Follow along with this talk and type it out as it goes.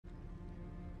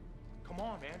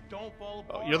on, man. Don't fall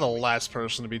apart. Oh, you're the last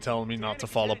person to be telling me not to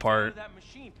fall apart. That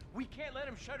machine. We can't let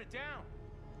him shut it down.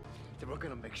 Then we're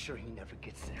gonna make sure he never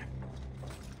gets there.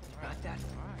 Got that?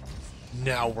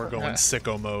 Now we're going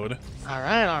sicko mode.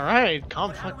 Alright.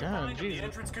 Calm the fuck down. The Jesus.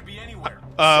 entrance could be anywhere.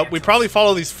 We probably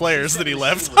follow these flares that he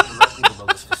left.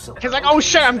 He's like, oh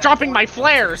shit, I'm dropping my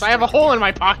flares. I have a hole in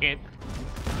my pocket.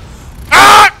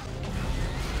 Ah!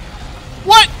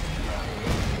 What?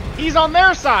 He's on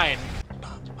their side.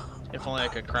 If only I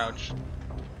could crouch.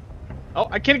 Oh,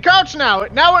 I can crouch now.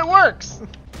 Now it works.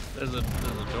 There's a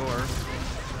door.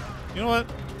 You know what?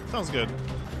 Sounds good.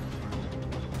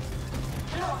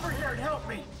 Get over here and help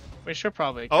me! We should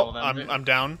probably kill Oh, them. I'm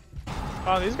down.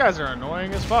 Oh, these guys are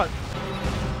annoying as fuck.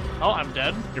 Oh, I'm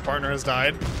dead. Your partner has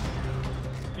died.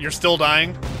 You're still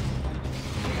dying.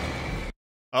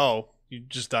 Oh, you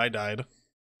just died.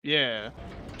 Yeah.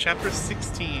 Chapter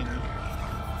 16.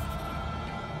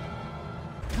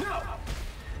 No!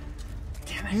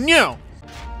 Damn it. No!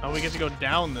 Oh, we get to go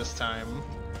down this time.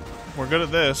 We're good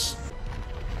at this.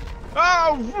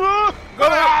 Oh!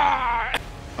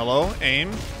 Hello?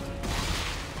 Aim?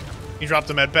 You dropped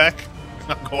a med pack?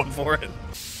 I'm going for it.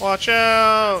 Watch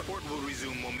out! Transport will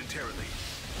resume momentarily.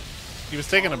 He was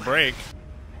taking a break.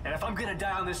 And if I'm gonna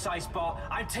die on this ice ball,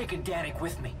 I'm taking Danik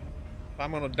with me.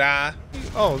 I'm gonna die.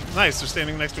 Oh, nice. They're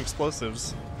standing next to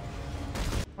explosives.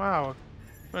 Wow.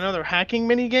 Another hacking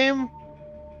minigame?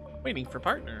 Waiting for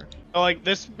partner. Oh, like,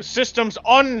 this system's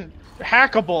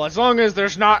unhackable as long as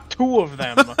there's not two of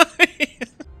them.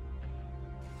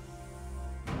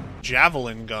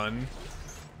 Javelin gun.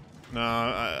 No,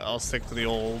 I'll stick to the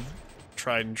old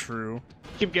tried and true.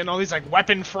 Keep getting all these, like,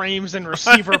 weapon frames and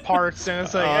receiver parts, and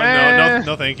it's like,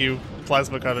 no, thank you.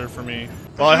 Plasma cutter for me.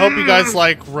 Well, I hope you guys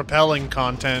like repelling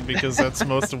content, because that's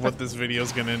most of what this video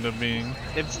is gonna end up being.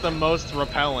 It's the most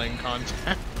repelling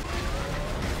content.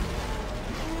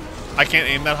 I can't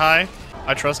aim that high.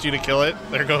 I trust you to kill it.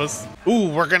 There goes. Ooh,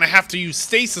 we're gonna have to use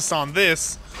stasis on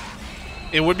this.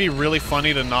 It would be really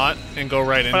funny to not and go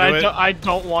right into it. I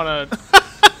don't want to.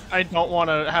 I don't want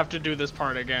to have to do this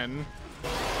part again.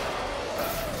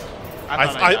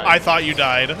 I thought you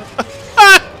died.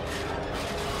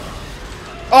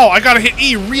 Oh, I gotta hit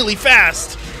E really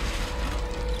fast.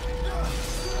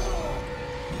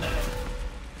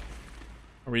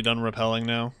 Are we done repelling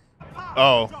now?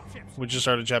 Oh, we just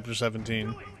started chapter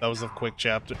 17. That was a quick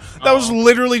chapter. That was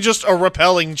literally just a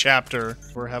repelling chapter.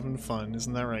 We're having fun,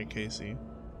 isn't that right, Casey?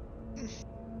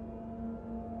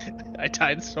 I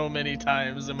died so many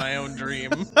times in my own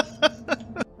dream.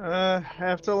 I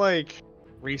have to, like,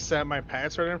 reset my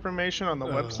password information on the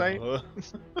website.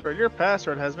 Or your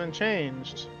password has been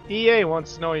changed. EA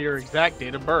wants to know your exact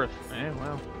date of birth.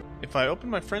 Well. If I open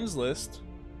my friends list,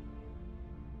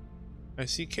 I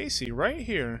see Casey right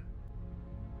here.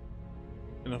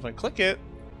 And if I click it,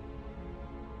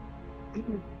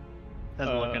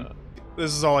 Looking.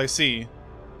 this is all I see.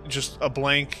 Just a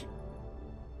blank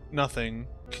nothing.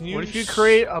 Can you? What if you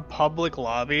create a public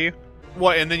lobby?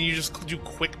 What, and then you just do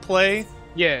quick play?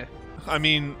 Yeah. I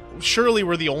mean, surely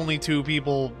we're the only two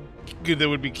people that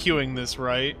would be queuing this,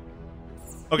 right?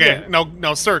 Okay, Yeah.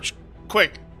 now search.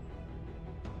 Quick.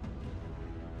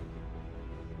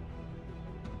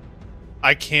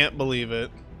 I can't believe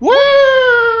it. Woo!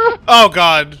 Oh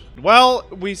god. Well,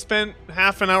 we spent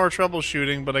half an hour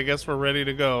troubleshooting, but I guess we're ready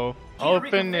to go.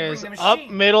 Open is up,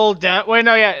 middle, down. Wait,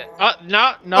 no, yeah.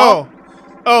 No. Oh.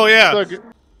 Oh, yeah. Look.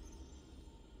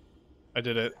 I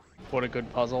did it. What a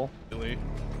good puzzle. Really.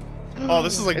 Oh,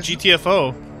 this is like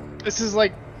GTFO. This is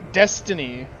like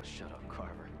Destiny. Shut up,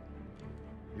 Carver.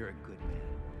 You're a good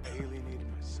man. Alienated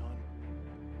my son.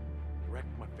 Wrecked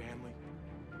my family.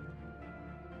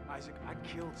 Isaac, I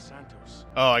killed Santos.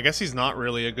 Oh, I guess he's not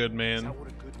really a good Is man. that what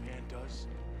a good man does?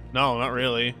 No, not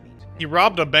really. He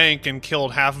robbed a bank and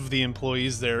killed half of the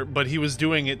employees there, but he was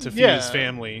doing it to feed his Yeah.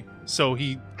 family. So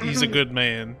he's a good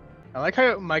man. I like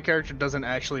how my character doesn't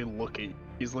actually look at you.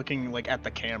 He's looking like at the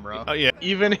camera. Oh yeah.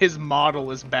 Even his model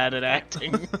is bad at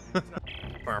acting.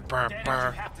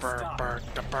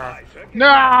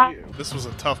 Nah! This was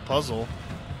a tough puzzle.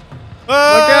 Look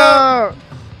Ah! out!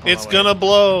 It's gonna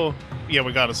blow. Yeah,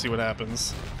 we gotta see what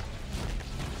happens.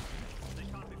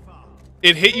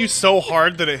 It hit you so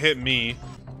hard that it hit me.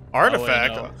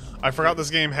 Artifact. no. I forgot this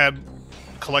game had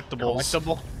collectibles.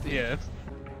 Collectible? Yeah.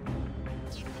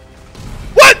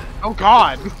 What? Oh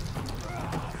god!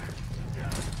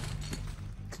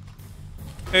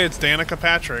 Hey, it's Danica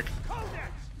Patrick.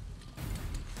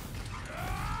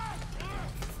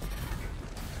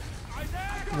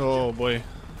 Oh boy.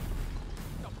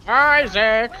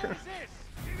 Isaac!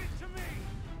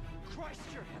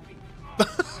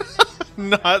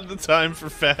 Not the time for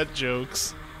fat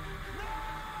jokes.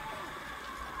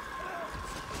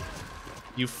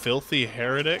 You filthy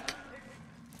heretic.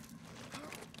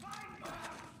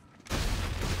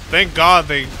 Thank God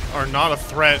they are not a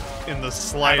threat in the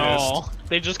slightest. At all.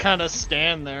 They just kind of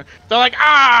stand there. They're like,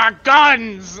 ah,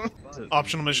 guns!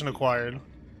 Optional mission acquired.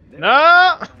 No!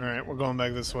 Alright, we're going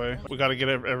back this way. We gotta get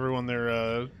everyone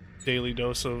their daily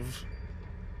dose of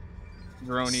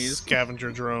Dronies.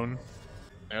 scavenger drone.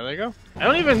 There they go. I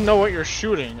don't even know what you're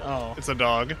shooting. Oh. It's a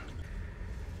dog.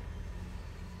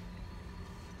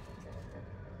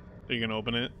 Are you gonna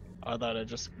open it? I thought it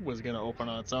just was gonna open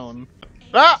on its own.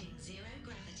 Ah!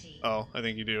 Oh, I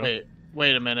think you do.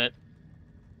 Wait a minute.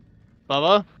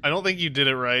 Bubba? I don't think you did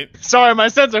it right. Sorry, my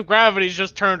sense of gravity's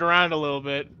just turned around a little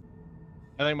bit.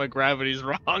 I think my gravity's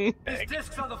wrong. These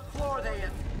discs on the floor,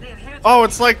 they enhance. Oh,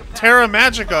 it's like Terra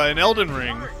Magica in Elden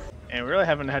Ring. And we really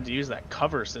haven't had to use that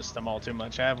cover system all too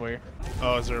much, have we?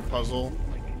 Oh, is there a puzzle?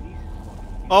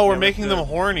 Oh, we're making them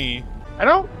horny. I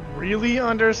don't really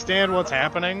understand what's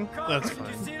happening. That's Did you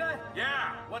fine. see that?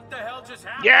 Yeah. What the hell just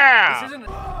happened? Yeah! This isn't.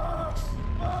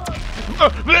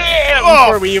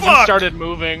 Before we even fuck! started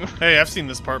moving. Hey, I've seen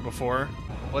this part before.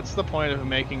 What's the point of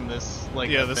making this like?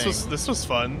 Yeah, a this thing? was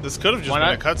fun. This could have just Why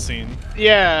been not? a cutscene.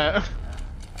 Yeah.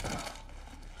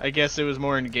 I guess it was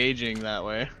more engaging that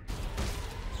way.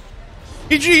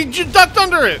 He ducked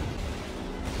under it.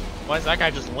 Why is that guy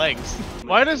just legs?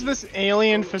 Why does this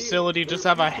alien facility just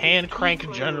have a hand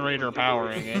crank generator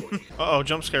powering it? Uh-oh,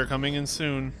 jump scare coming in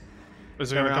soon.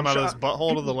 Is it gonna Sorry, come I'm out of this shot.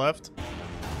 butthole to the left?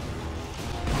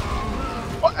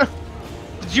 What?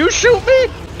 Did you shoot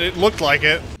me? It looked like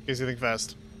it. Is you think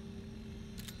fast?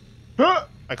 Huh?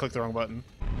 I clicked the wrong button.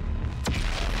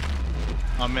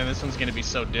 Oh man, this one's gonna be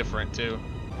so different too.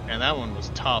 And that one was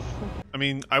tough. I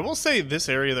mean, I will say this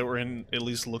area that we're in at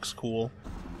least looks cool.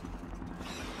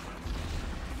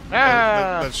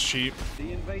 That's cheap.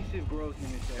 The invasive growth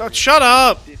in this area Shut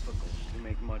up! is difficult to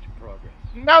make much progress.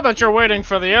 Now that you're waiting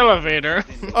for the elevator.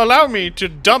 Allow me to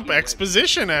dump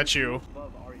exposition at you.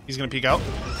 He's gonna peek out.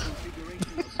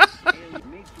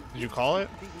 Did you call it?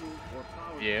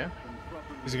 Yeah.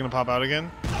 Is he gonna pop out again?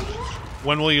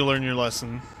 When will you learn your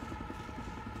lesson?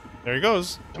 There he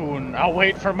goes. Soon. I'll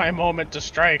wait for my moment to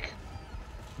strike.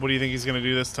 What do you think he's gonna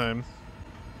do this time?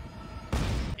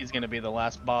 He's gonna be the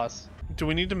last boss. Do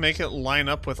we need to make it line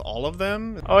up with all of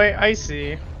them? Oh wait, I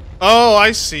see. Oh,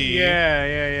 I see.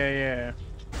 Yeah.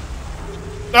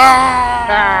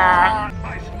 Ah!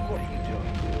 Isaac, what are you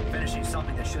doing? Finishing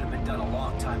something that should have been done a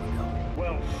long time ago.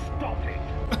 Well, stop it.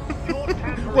 You're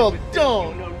tampering Well, with things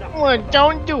don't. you know nothing Well, about.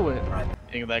 don't do it.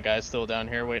 Think that guy's still down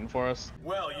here waiting for us?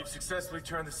 Well, you've successfully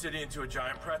turned the city into a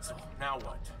giant pretzel. Now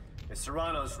what? If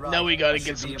Serrano's right, Now we gotta I get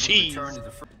should some be able to cheese. return to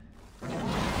the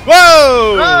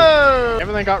Whoa! Oh!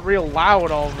 Everything got real loud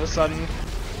all of a sudden.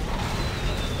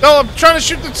 No, I'm trying to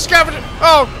shoot the scavenger.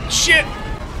 Oh, shit.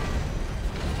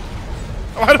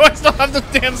 Why do I still have the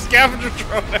damn scavenger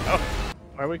drone out?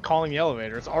 Why are we calling the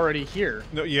elevator? It's already here.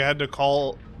 No, you had to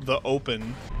call the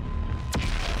open.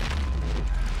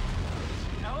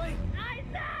 Ellie,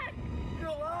 Isaac! you're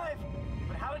alive.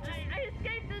 But how did you? I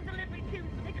escaped the delivery team,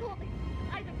 but they caught me.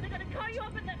 Isaac, they're gonna car you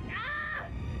up in the... Ah!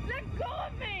 Let go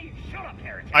of me! Shut up,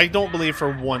 Harry. I don't believe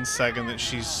for 1 second that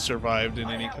she's survived in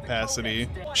any capacity.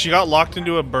 She got locked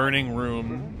into a burning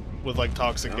room with like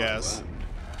toxic gas.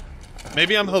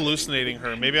 Maybe I'm hallucinating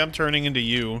her. Maybe I'm turning into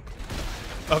you.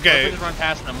 Okay. Just run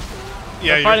past them.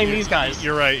 Yeah, They're fighting these guys.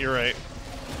 You're right. You're right.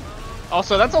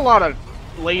 Also, that's a lot of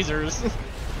lasers.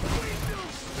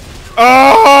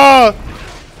 Oh!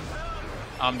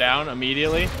 I'm down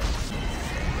immediately.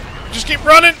 Just keep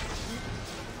running.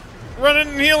 Running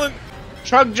and healing.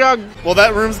 Chug jug. Well,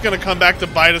 that room's gonna come back to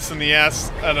bite us in the ass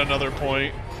at another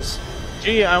point.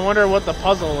 Gee, I wonder what the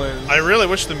puzzle is. I really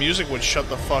wish the music would shut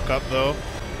the fuck up, though.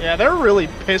 Yeah, they're really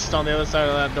pissed on the other side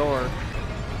of that door.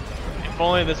 If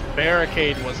only this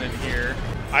barricade wasn't here.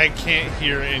 I can't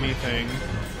hear anything.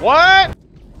 What?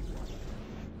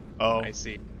 Oh. I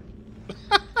see.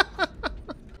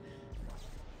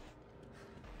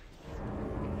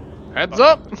 Heads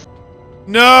up!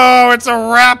 No, it's a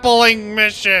rappelling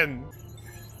mission.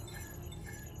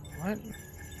 What?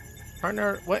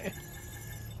 Partner, what?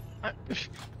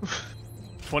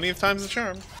 20th time's the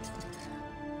charm.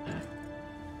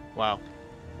 Wow.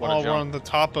 What a Oh, we're jump. on the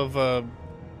top of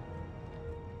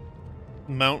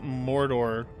Mount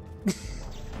Mordor.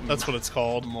 That's what it's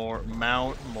called.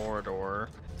 Mount Mordor.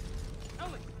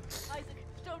 Isaac,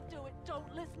 don't do it. Don't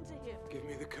listen to him. Give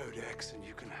me the codex and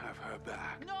you can have her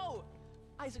back. No!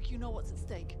 Isaac, you know what's at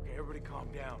stake. Okay, everybody calm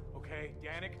down, okay?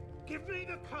 Danik? Give me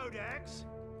the codex,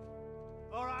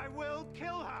 or I will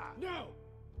kill her. No!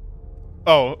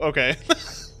 Oh, okay.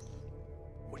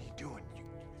 What are you doing?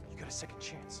 You got a second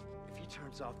chance. If he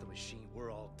turns off the machine,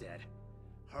 we're all dead.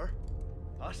 Her?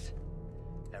 Us?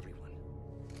 Everyone.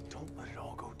 Don't let it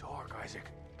all go dark, Isaac.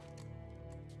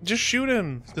 Just shoot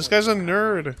him. This guy's a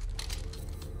nerd.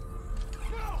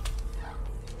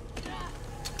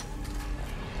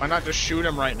 Why not just shoot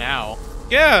him right now?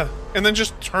 Yeah, and then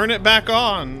just turn it back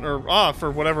on or off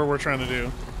or whatever we're trying to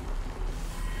do.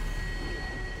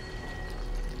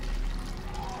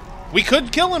 We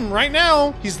could kill him right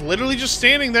now. He's literally just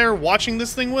standing there watching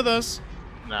this thing with us.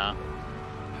 Nah.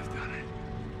 I've done it.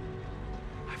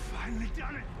 I've finally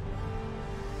done it.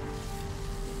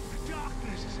 The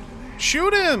darkness is in the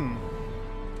Shoot him!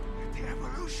 The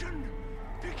evolution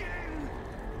begin.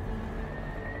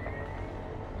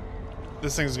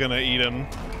 This thing's gonna eat him.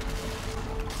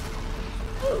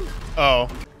 Oh.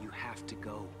 You have to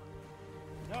go.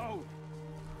 No.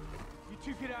 You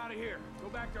two get out of here. Go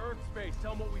back to Earth space.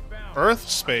 Tell them what we found. Earth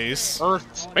space?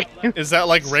 Earth space. Is that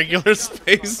like regular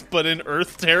space, but in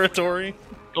Earth territory?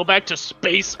 Go back to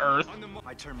space Earth.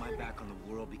 I turned my back on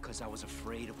the world because I was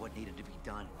afraid of what needed to be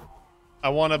done. I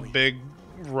want a big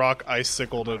rock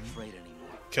icicle I'm to not afraid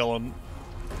anymore. kill him.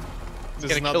 He's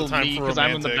This is gonna not kill the time me for because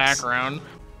I'm in the romantics. background.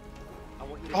 I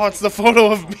want you to Oh, it's the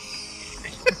photo of me.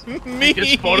 Me.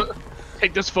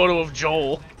 Take this photo of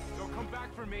Joel. Don't come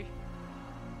back for me.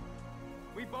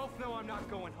 We both know I'm not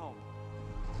going home.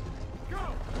 Go.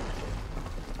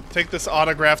 Take this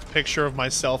autographed picture of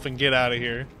myself and get out of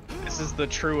here. This is the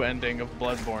true ending of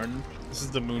Bloodborne. This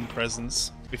is the moon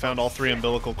presence. We found all 3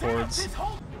 umbilical cords.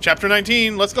 Chapter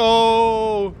 19, let's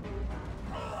go!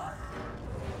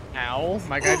 Ow,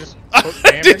 my guy just took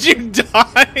damage. Did you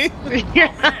die?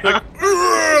 Yeah.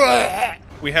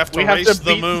 We have to We have race to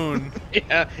the beat- moon.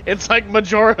 Yeah, it's like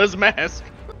Majora's Mask.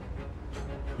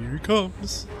 Here he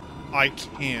comes. I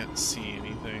can't see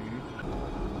anything.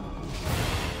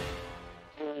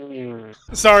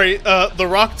 Sorry, The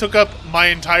Rock took up my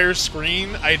entire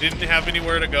screen. I didn't have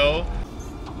anywhere to go.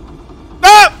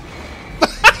 Ah!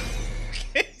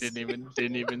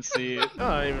 Didn't even see it. I'm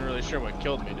not even really sure what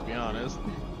killed me, to be honest.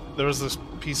 There was this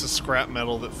piece of scrap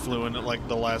metal that flew in at like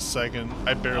the last second.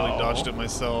 I barely dodged it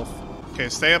myself. Okay,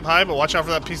 stay up high, but watch out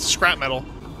for that piece of scrap metal.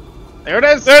 There it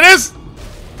is. There it is!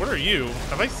 What are you?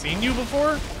 Have I seen you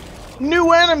before?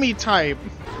 New enemy type.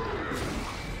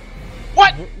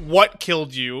 What? What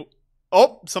killed you?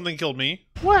 Oh, something killed me.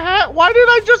 What? Why did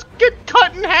I just get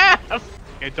cut in half?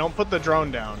 Okay, don't put the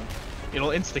drone down.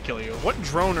 It'll insta-kill you. What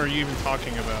drone are you even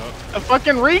talking about? A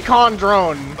fucking recon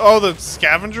drone. Oh, the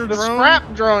scavenger The drone?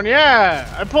 scrap drone,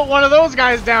 yeah. I put one of those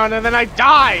guys down and then I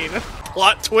died.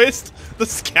 Plot twist? The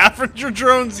scavenger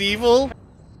drone's evil?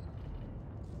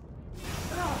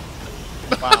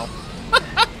 Wow.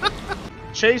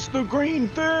 Chase the green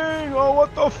thing. Oh,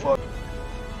 what the fuck?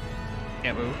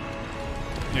 Can't move.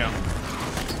 Yeah.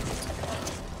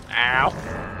 Ow.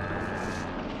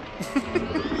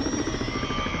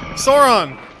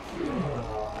 Sauron!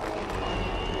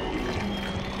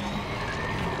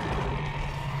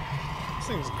 This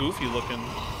thing's goofy looking.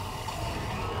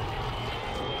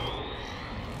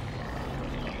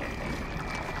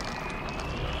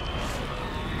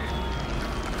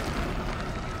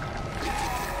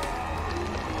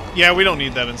 Yeah, we don't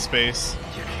need that in space.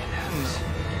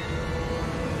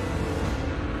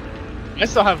 I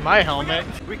still have my helmet.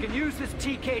 We can use this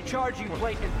TK charging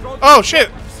plate and throw. Oh, shit!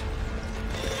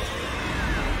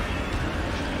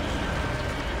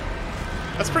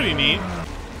 That's pretty neat.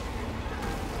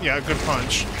 Yeah, good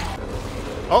punch.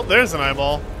 Oh, there's an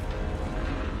eyeball.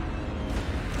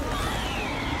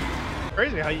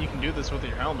 Crazy how you can do this with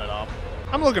your helmet off.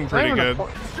 I'm looking pretty good.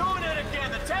 It's doing it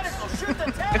again. The tentacle. Shoot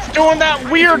the tentacle. It's doing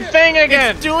that weird thing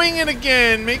again. It's doing it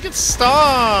again! Make it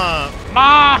stop!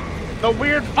 Ma! The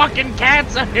weird fucking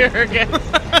cat's are here again.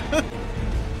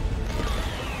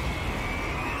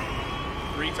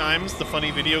 3 times the funny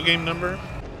video game number.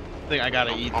 I think I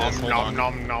gotta eat this. Hold on.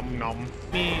 nom nom nom.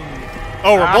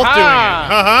 Oh, we're both doing it.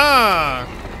 Haha!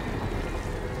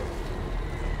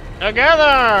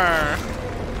 Together!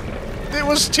 It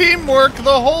was teamwork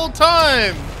the whole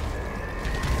time!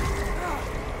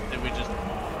 Did we just...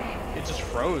 It just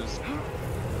froze.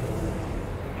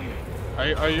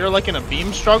 Are you like in a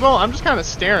beam struggle? I'm just kind of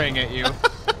staring at you.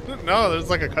 No, there's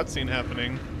like a cutscene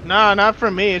happening. Nah, not for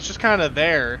me. It's just kind of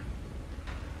there.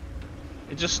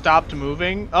 It just stopped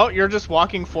moving. Oh, you're just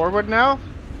walking forward now?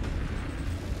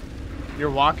 You're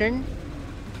walking?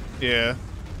 Yeah.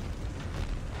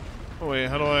 Oh wait,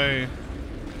 how do I...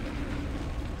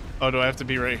 Oh, do I have to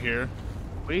be right here?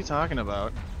 What are you talking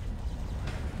about?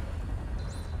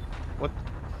 What?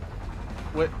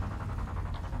 What?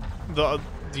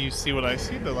 Do you see what I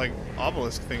see? The, like,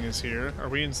 obelisk thing is here. Are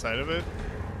we inside of it?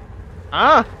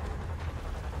 Ah!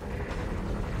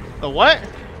 The what?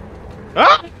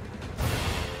 Ah!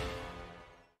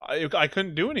 I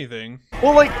couldn't do anything.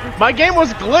 Well, like, my game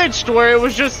was glitched where it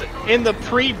was just in the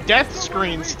pre-death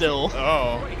screen still.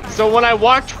 Oh. So when I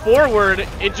walked forward,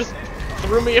 it just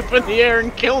threw me up in the air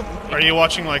and killed me. Are you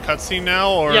watching my cutscene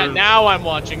now, or...? Yeah, now I'm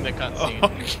watching the cutscene.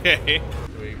 Okay.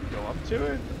 Do we go up to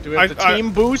it? Do we have the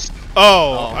team boost?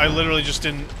 Oh, I literally just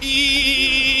didn't...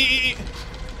 You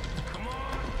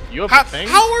have a thing?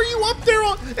 How are you up there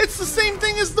on... It's the same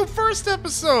thing as the first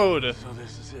episode! So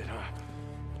this is it, huh?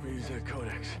 We use that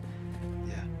codex.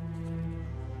 Yeah.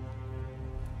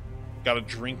 Gotta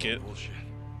drink it. Bullshit.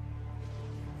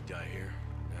 Die here.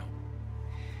 No.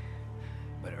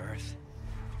 But Earth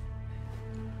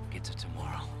gets it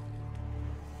tomorrow.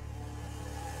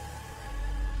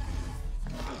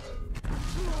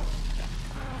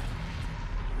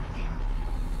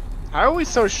 How are we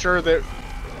so sure that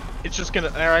it's just gonna...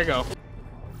 There I go.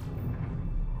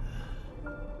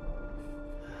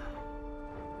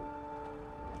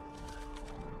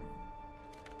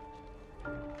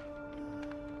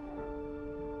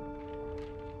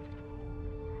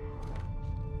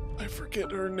 I forget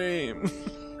her name.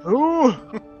 Ooh!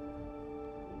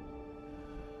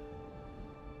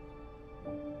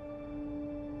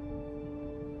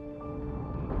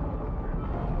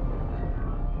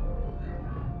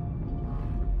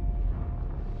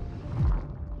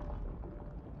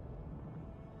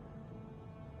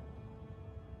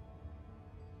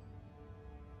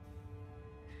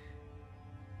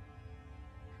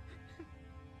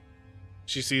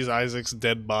 She sees Isaac's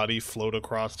dead body float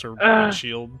across her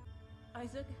windshield.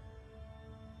 Isaac?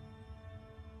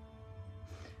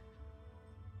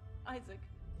 Isaac?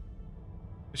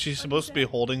 Is she supposed to be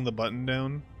holding the button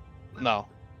down? No.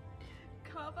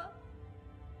 Kava?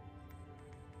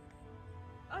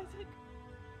 Isaac?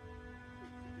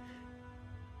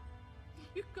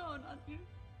 You're gone, aren't you?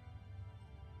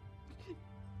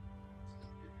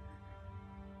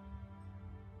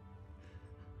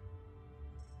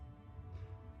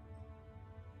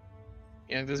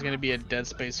 You think there's gonna be a Dead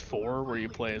Space 4 where you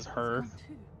play as her?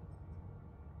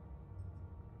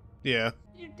 Yeah.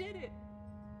 You did it.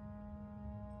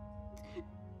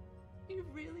 You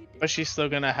really did. But she's still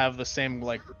gonna have the same,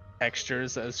 like,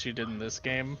 textures as she did in this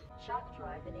game. Shock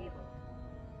drive enabled.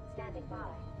 Standing by.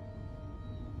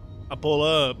 I pull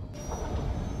up.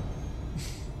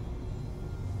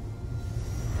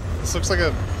 This looks like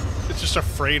a... It's just a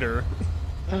freighter.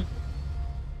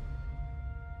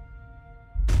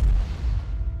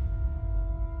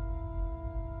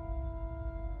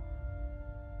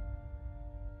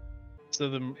 So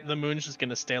the moon's just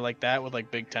gonna stay like that with, like,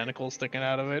 big tentacles sticking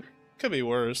out of it? Could be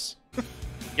worse.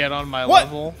 Get on my What?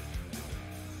 level.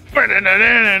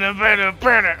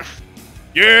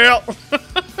 Yeah!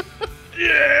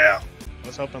 Yeah! I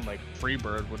was hoping, like,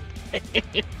 Freebird would...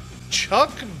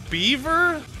 Chuck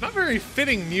Beaver? Not very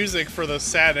fitting music for the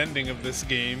sad ending of this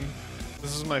game.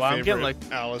 This is my Well, I'm favorite getting,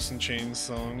 like- Alice in Chains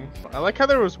song. I like how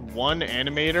there was one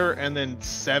animator and then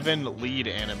 7 lead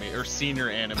or senior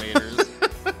animators.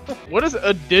 What does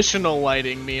additional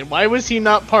lighting mean? Why was he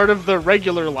not part of the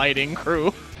regular lighting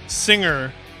crew?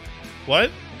 Singer.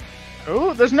 What?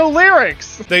 Oh, there's no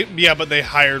lyrics! Yeah, but they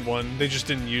hired one. They just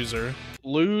didn't use her.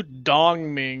 Lu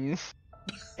Dongming.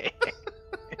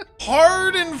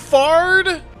 Hard and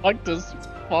fard? Fuck does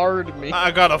fard me.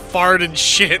 I got a fart and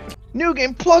shit. New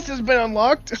Game Plus has been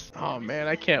unlocked! Oh man,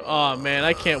 I can't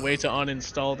wait to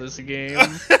uninstall this game.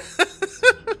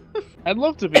 I'd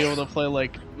love to be able to play,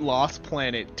 like, Lost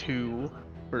Planet 2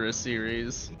 for a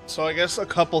series. So I guess a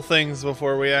couple things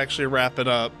before we actually wrap it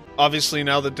up. Obviously,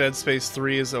 now that Dead Space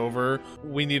 3 is over,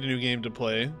 we need a new game to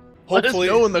play. Let us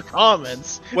know in the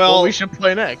comments what we should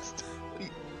play next.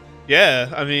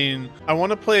 Yeah, I mean, I want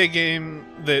to play a game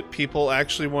that people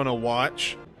actually want to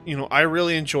watch. You know, I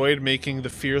really enjoyed making the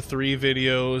Fear 3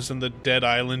 videos and the Dead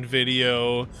Island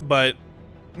video, but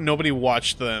nobody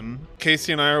watched them.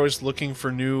 Casey and I are always looking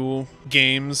for new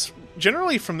games,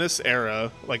 generally from this era,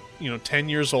 like, 10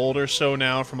 years old or so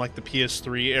now, from like the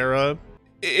PS3 era.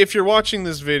 If you're watching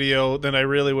this video, then I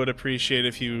really would appreciate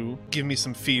if you give me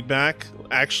some feedback,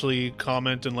 actually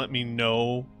comment and let me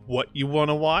know what you want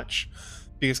to watch.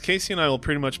 Because Casey and I will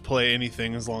pretty much play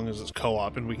anything as long as it's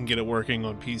co-op and we can get it working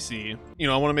on PC.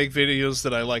 I want to make videos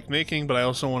that I like making, but I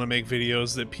also want to make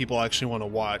videos that people actually want to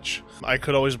watch. I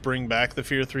could always bring back the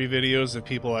Fear 3 videos if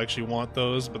people actually want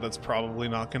those, but that's probably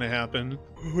not going to happen.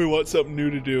 We want something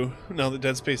new to do now that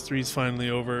Dead Space 3 is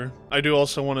finally over. I do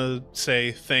also want to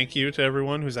say thank you to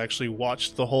everyone who's actually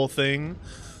watched the whole thing.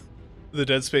 The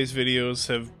Dead Space videos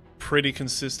have pretty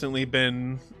consistently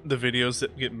been the videos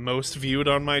that get most viewed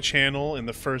on my channel, and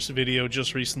the first video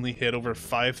just recently hit over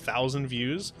 5,000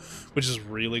 views, which is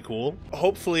really cool.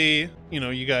 Hopefully, you know,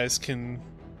 you guys can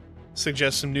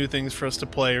suggest some new things for us to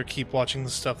play or keep watching the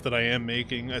stuff that I am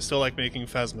making. I still like making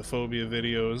Phasmophobia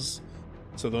videos,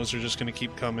 so those are just going to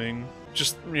keep coming.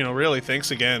 Just, you know, really,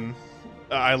 thanks again.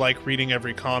 I like reading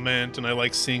every comment, and I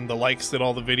like seeing the likes that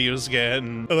all the videos get,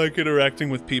 and I like interacting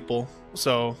with people.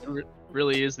 So It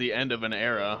really is the end of an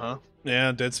era, huh?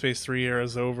 yeah, Dead Space 3 era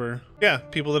is over. Yeah,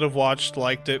 people that have watched,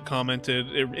 liked it,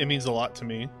 commented, it means a lot to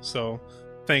me. So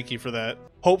thank you for that.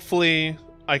 Hopefully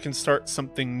I can start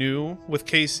something new with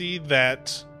Casey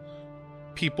that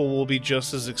people will be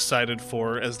just as excited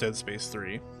for as Dead Space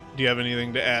 3. Do you have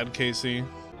anything to add, Casey?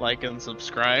 Like and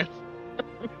subscribe.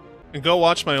 And go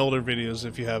watch my older videos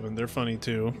if you haven't. They're funny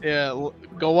too. Yeah,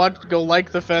 go like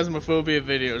the Phasmophobia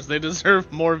videos. They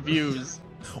deserve more views.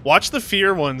 Watch the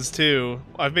Fear ones too.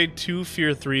 I've made 2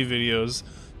 Fear 3 videos.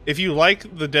 If you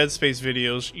like the Dead Space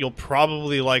videos, you'll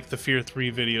probably like the Fear 3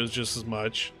 videos just as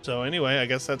much. So anyway, I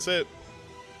guess that's it.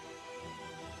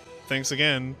 Thanks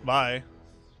again. Bye.